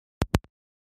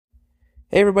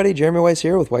Hey everybody, Jeremy Weiss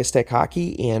here with Weiss Tech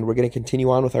Hockey, and we're going to continue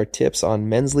on with our tips on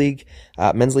men's league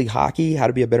hockey, how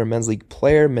to be a better men's league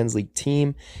player, men's league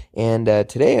team. And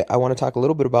today I want to talk a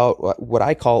little bit about what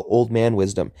I call old man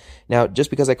wisdom. Now, just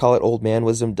because I call it old man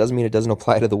wisdom doesn't mean it doesn't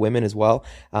apply to the women as well.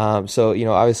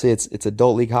 Obviously it's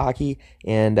adult league hockey,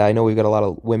 and I know we've got a lot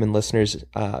of women listeners,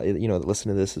 that listen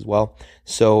to this as well.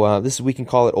 So we can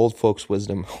call it old folks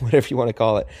wisdom, whatever you want to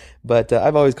call it. But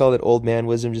I've always called it old man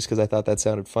wisdom just because I thought that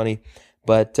sounded funny.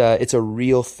 But it's a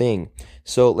real thing.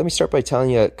 So let me start by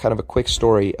telling you kind of a quick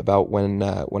story about when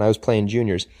I was playing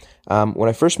juniors. When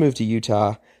I first moved to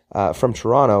Utah from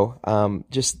Toronto,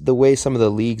 just the way some of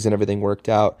the leagues and everything worked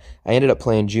out, I ended up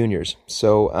playing juniors.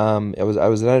 So I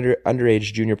was an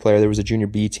underage junior player. There was a junior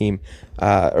B team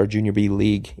or junior B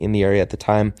league in the area at the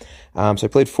time. So I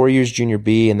played 4 years junior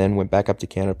B and then went back up to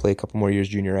Canada, played a couple more years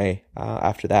junior A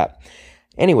after that.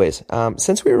 Anyways,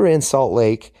 since we were in Salt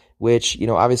Lake, which,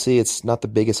 obviously it's not the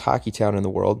biggest hockey town in the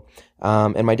world.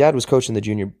 And my dad was coaching the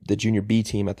junior B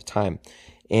team at the time.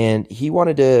 And he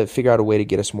wanted to figure out a way to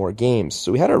get us more games.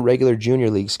 So we had our regular junior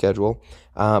league schedule.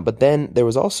 But then there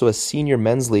was also a senior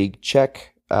men's league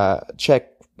Czech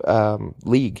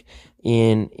league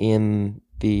in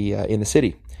the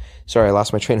city. Sorry, I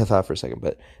lost my train of thought for a second,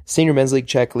 but senior men's league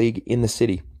Czech league in the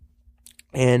city.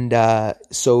 And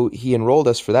so he enrolled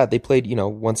us for that. They played,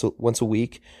 once a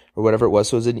week or whatever it was.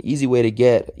 So it was an easy way to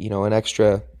get, an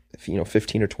extra,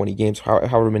 15 or 20 games,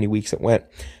 however many weeks it went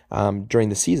during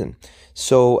the season.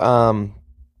 So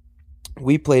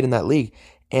we played in that league.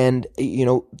 And,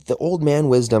 the old man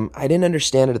wisdom, I didn't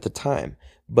understand it at the time.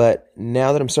 But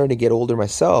now that I'm starting to get older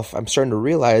myself, I'm starting to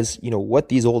realize, what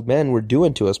these old men were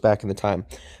doing to us back at the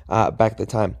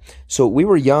time. So we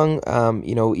were young,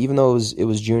 even though it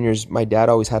was juniors, my dad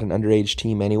always had an underage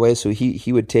team anyway. So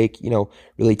he would take,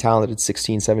 really talented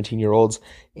 16, 17-year-olds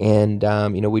and,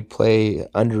 we'd play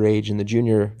underage in the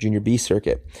junior B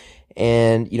circuit.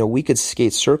 And, we could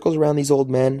skate circles around these old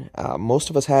men. Most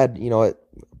of us had,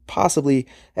 possibly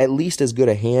at least as good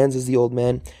a hands as the old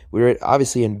men. We were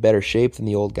obviously in better shape than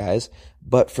the old guys,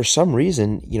 but for some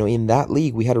reason, in that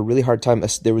league, we had a really hard time.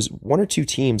 There was one or two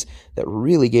teams that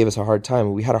really gave us a hard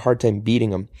time. We had a hard time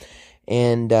beating them.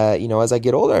 And, as I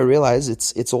get older, I realize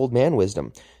it's old man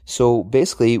wisdom. So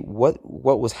basically what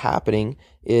was happening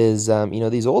is,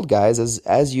 these old guys,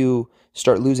 as you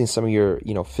start losing some of your,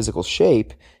 physical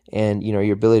shape and,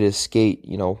 your ability to skate,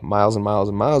 miles and miles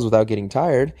and miles without getting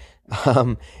tired,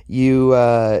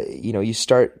 you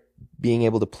start being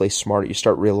able to play smarter. You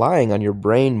start relying on your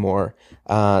brain more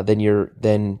than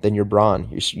your brawn.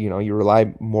 You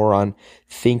rely more on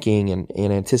thinking and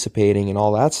anticipating and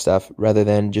all that stuff rather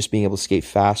than just being able to skate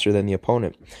faster than the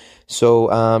opponent.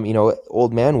 So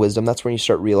old man wisdom, that's when you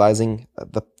start realizing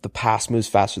the pass moves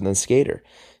faster than the skater.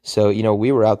 So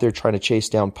we were out there trying to chase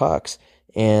down pucks,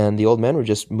 and the old men were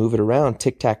just moving around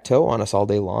tic-tac-toe on us all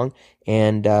day long.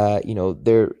 And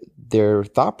their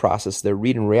thought process, their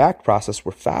read and react process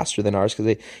were faster than ours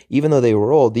because even though they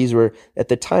were old, at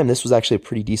the time, this was actually a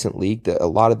pretty decent league. A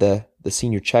lot of the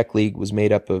senior Czech league was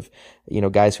made up of,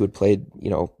 guys who had played,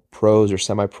 pros or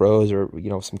semi-pros or,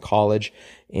 some college.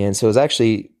 And so it was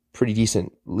actually pretty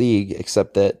decent league,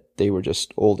 except that they were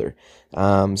just older.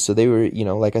 So they were,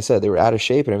 like I said, they were out of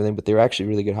shape and everything, but they were actually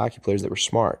really good hockey players that were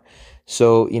smart.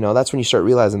 So, that's when you start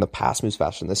realizing the pass moves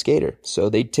faster than the skater. So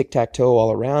they tic-tac-toe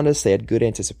all around us. They had good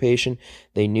anticipation.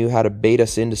 They knew how to bait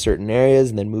us into certain areas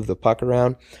and then move the puck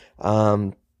around.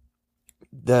 The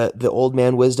old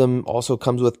man wisdom also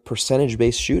comes with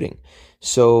percentage-based shooting.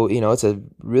 So, it's a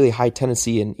really high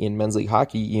tendency in men's league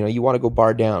hockey. You want to go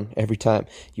bar down every time.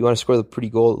 You want to score the pretty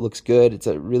goal. It looks good. It's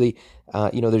a really,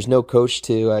 there's no coach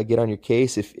to get on your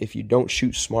case if you don't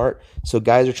shoot smart. So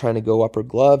guys are trying to go upper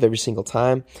glove every single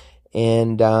time.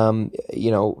 And,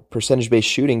 percentage-based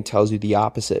shooting tells you the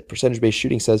opposite. Percentage-based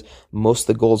shooting says most of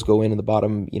the goals go in the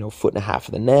bottom, foot and a half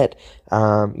of the net.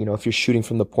 If you're shooting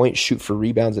from the point, shoot for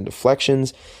rebounds and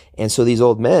deflections. And so these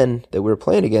old men that we were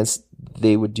playing against,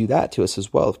 they would do that to us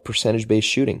as well, percentage-based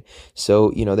shooting.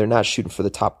 So, they're not shooting for the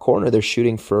top corner. They're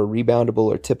shooting for a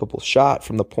reboundable or tippable shot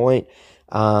from the point.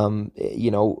 Open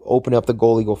up the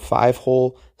goalie, go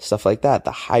 5-hole, stuff like that,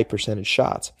 the high percentage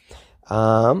shots.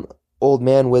 Old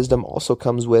man wisdom also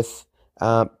comes with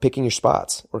picking your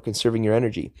spots or conserving your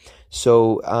energy.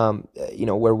 So,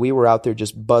 where we were out there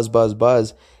just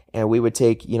buzz, and we would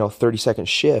take, 30-second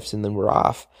shifts and then we're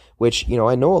off, which,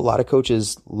 I know a lot of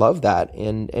coaches love that.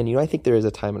 And I think there is a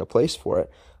time and a place for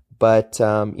it. But,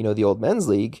 the old men's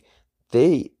league,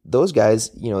 those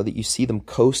guys, that you see them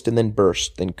coast and then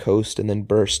burst, then coast and then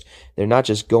burst. They're not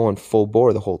just going full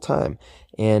bore the whole time.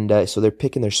 And so they're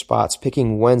picking their spots,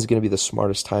 picking when's going to be the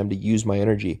smartest time to use my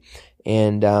energy.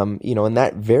 And, and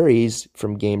that varies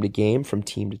from game to game, from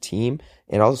team to team,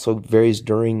 and also varies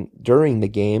during the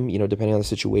game, depending on the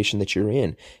situation that you're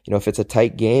in. If it's a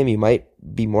tight game, you might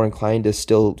be more inclined to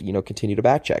still, continue to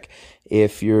back check.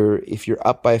 If you're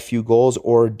up by a few goals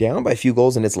or down by a few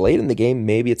goals and it's late in the game,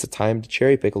 maybe it's a time to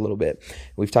cherry pick a little bit.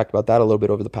 We've talked about that a little bit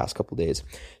over the past couple of days.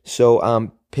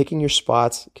 So, picking your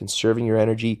spots, conserving your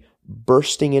energy,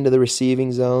 bursting into the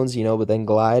receiving zones, but then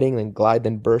gliding, then glide,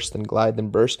 then burst, then glide, then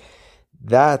burst.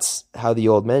 That's how the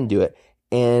old men do it.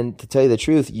 And to tell you the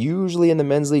truth, usually in the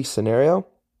men's league scenario,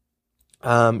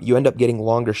 you end up getting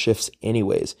longer shifts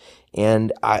anyways.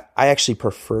 And I actually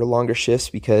prefer longer shifts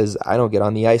because I don't get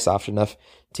on the ice often enough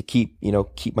to keep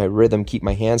my rhythm, keep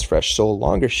my hands fresh. So a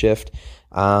longer shift,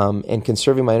 and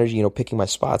conserving my energy, picking my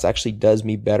spots actually does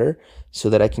me better so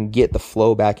that I can get the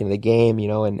flow back into the game,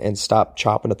 and stop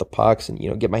chopping at the pucks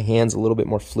and, get my hands a little bit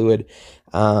more fluid,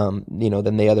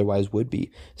 than they otherwise would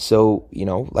be. So,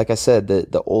 like I said,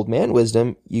 the old man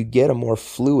wisdom, you get a more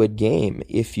fluid game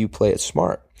if you play it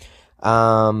smart.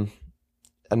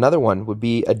 Another one would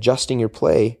be adjusting your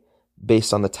play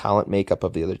based on the talent makeup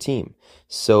of the other team.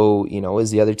 So,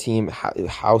 is the other team,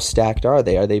 how stacked are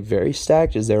they? Are they very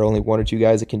stacked? Is there only one or two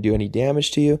guys that can do any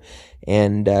damage to you?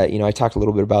 And, I talked a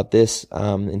little bit about this,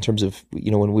 in terms of,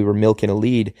 when we were milking a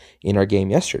lead in our game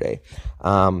yesterday.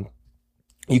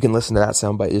 You can listen to that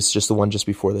soundbite. It's just the one just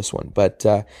before this one. But,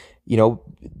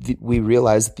 we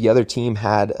realized that the other team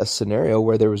had a scenario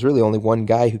where there was really only one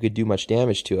guy who could do much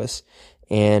damage to us.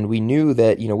 And we knew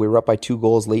that, we were up by 2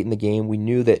 goals late in the game. We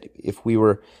knew that if we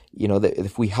were, that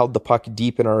if we held the puck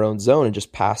deep in our own zone and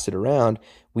just passed it around,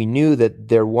 we knew that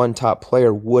their one top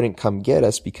player wouldn't come get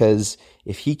us, because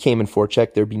if he came in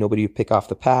forecheck, there'd be nobody to pick off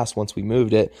the pass once we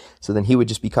moved it. So then he would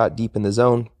just be caught deep in the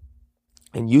zone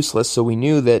and useless. So we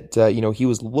knew that, he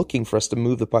was looking for us to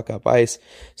move the puck up ice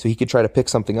so he could try to pick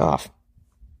something off.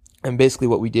 And basically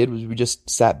what we did was we just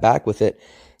sat back with it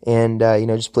and,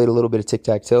 just played a little bit of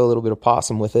tic-tac-toe, a little bit of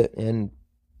possum with it, and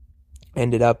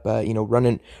ended up,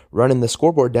 running the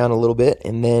scoreboard down a little bit.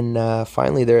 And then,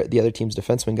 finally the other team's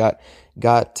defenseman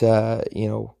got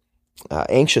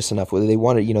anxious enough, whether they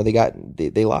wanted,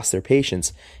 they lost their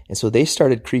patience. And so they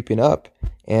started creeping up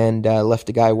and, left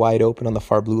a guy wide open on the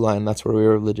far blue line. That's where we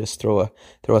were able to just throw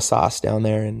a sauce down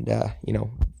there and,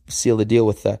 seal the deal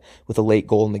with a late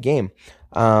goal in the game.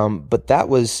 But that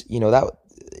was,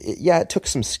 it took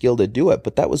some skill to do it,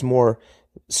 but that was more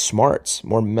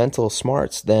mental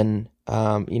smarts than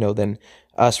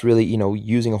us really,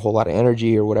 using a whole lot of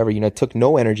energy or whatever. It took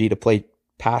no energy to play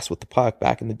pass with the puck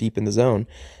back in the deep in the zone.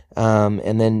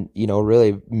 And then,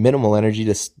 really minimal energy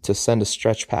to send a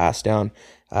stretch pass down,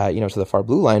 to the far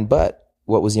blue line. But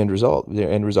what was the end result? The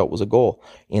end result was a goal.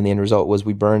 And the end result was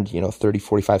we burned, 30,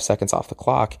 45 seconds off the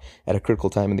clock at a critical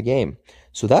time in the game.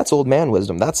 So that's old man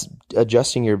wisdom. That's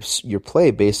adjusting your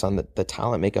play based on the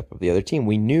talent makeup of the other team.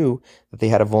 We knew that they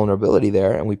had a vulnerability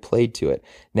there and we played to it.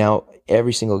 Now,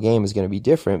 every single game is going to be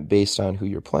different based on who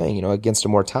you're playing. Against a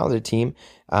more talented team,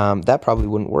 that probably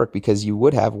wouldn't work because you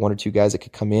would have one or two guys that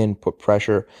could come in, put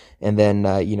pressure, and then,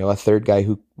 a third guy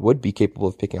who would be capable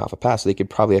of picking off a pass. So they could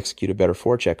probably execute a better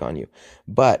forecheck on you.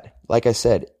 But like I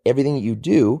said, everything that you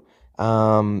do,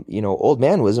 old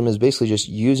man wisdom is basically just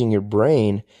using your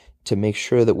brain to make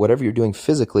sure that whatever you're doing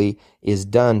physically is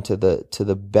done to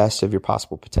the best of your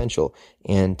possible potential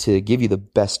and to give you the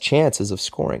best chances of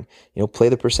scoring. Play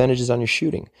the percentages on your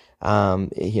shooting,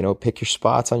 pick your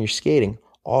spots on your skating,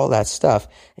 all that stuff.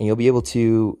 And you'll be able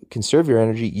to conserve your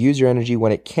energy, use your energy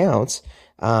when it counts,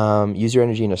 use your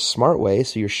energy in a smart way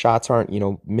so your shots aren't,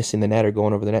 missing the net or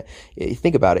going over the net.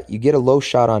 Think about it. You get a low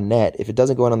shot on net. If it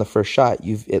doesn't go in on the first shot,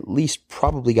 you've at least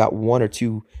probably got 1 or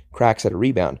 2 cracks at a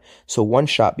rebound. So 1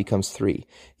 shot becomes 3.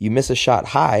 You miss a shot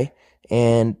high,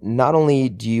 and not only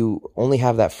do you only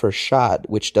have that first shot,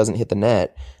 which doesn't hit the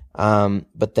net,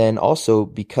 but then also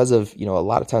because of, a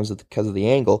lot of times because of the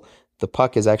angle, the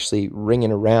puck is actually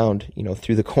ringing around,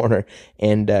 through the corner.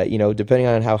 And, depending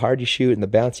on how hard you shoot and the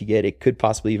bounce you get, it could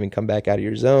possibly even come back out of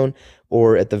your zone,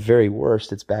 or at the very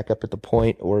worst, it's back up at the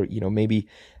point, or, at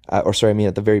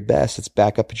the very best, it's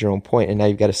back up at your own point, and now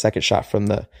you've got a second shot from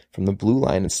the blue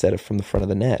line instead of from the front of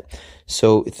the net.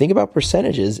 So think about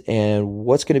percentages and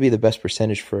what's going to be the best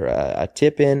percentage for a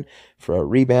tip in, for a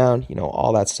rebound,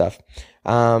 all that stuff.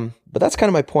 But that's kind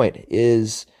of my point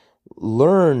is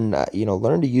learn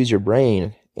to use your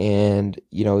brain. And,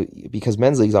 because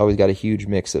men's league's always got a huge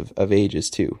mix of ages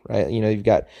too, right? You've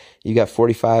got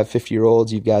 45,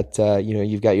 50-year-olds, you've got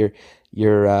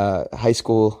your high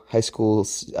school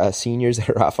seniors that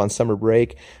are off on summer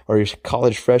break, or your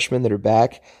college freshmen that are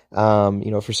back,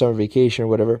 for summer vacation or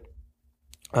whatever.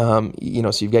 So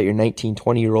you've got your 19,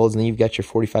 20-year-olds, and then you've got your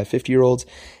 45, 50-year-olds.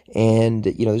 And,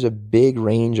 there's a big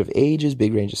range of ages,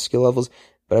 big range of skill levels.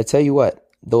 But I tell you what,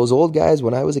 those old guys,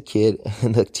 when I was a kid,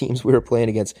 and the teams we were playing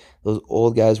against, those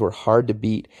old guys were hard to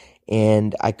beat.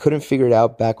 And I couldn't figure it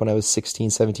out back when I was 16,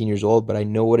 17 years old, but I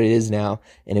know what it is now,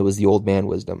 and it was the old man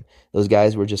wisdom. Those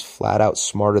guys were just flat out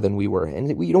smarter than we were.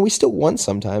 And we still won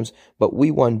sometimes, but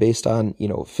we won based on,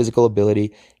 physical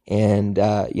ability and,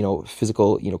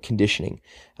 physical, conditioning.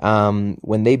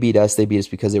 When they beat us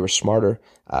because they were smarter.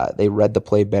 They read the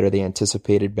play better. They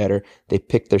anticipated better. They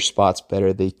picked their spots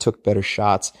better. They took better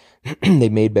shots. They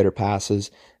made better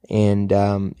passes. And,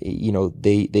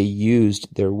 they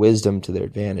used their wisdom to their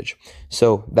advantage.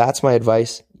 So that's my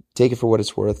advice. Take it for what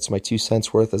it's worth. It's my 2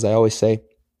 cents worth, as I always say.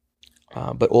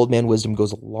 But old man wisdom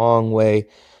goes a long way,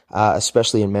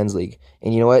 especially in men's league.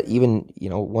 And you know what? Even,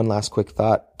 one last quick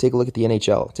thought. Take a look at the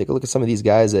NHL. Take a look at some of these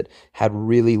guys that had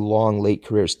really long, late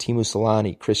careers. Teemu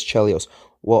Selanne, Chris Chelios.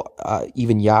 Well,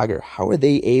 even Jagr. How are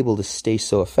they able to stay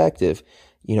so effective,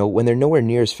 when they're nowhere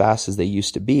near as fast as they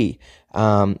used to be?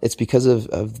 It's because of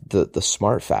the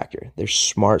smart factor. They're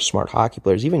smart hockey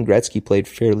players. Even Gretzky played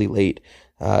fairly late,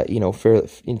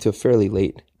 into a fairly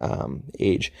late,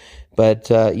 age. But,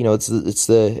 it's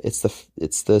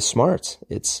the smarts.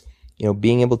 It's,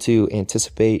 being able to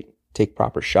anticipate, take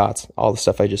proper shots, all the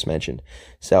stuff I just mentioned.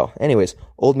 So anyways,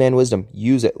 old man wisdom,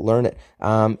 use it, learn it.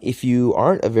 If you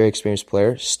aren't a very experienced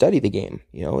player, study the game.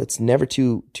 It's never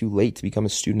too late to become a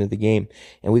student of the game.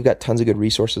 And we've got tons of good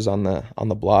resources on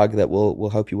the blog that will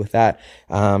help you with that.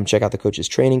 Check out the coach's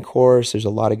training course. There's a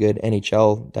lot of good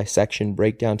NHL dissection,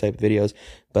 breakdown type videos,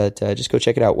 but just go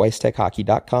check it out,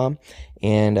 weisstechhockey.com.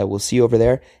 And we'll see you over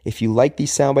there. If you like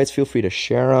these sound bites, feel free to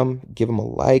share them, give them a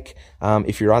like.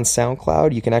 If you're on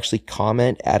SoundCloud, you can actually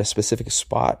comment at a specific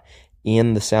spot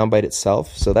in the soundbite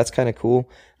itself. So that's kind of cool.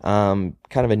 Kind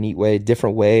of a neat way,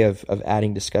 different way of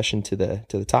adding discussion to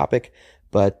the topic.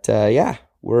 But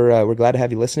we're glad to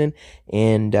have you listening,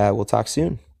 and we'll talk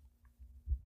soon.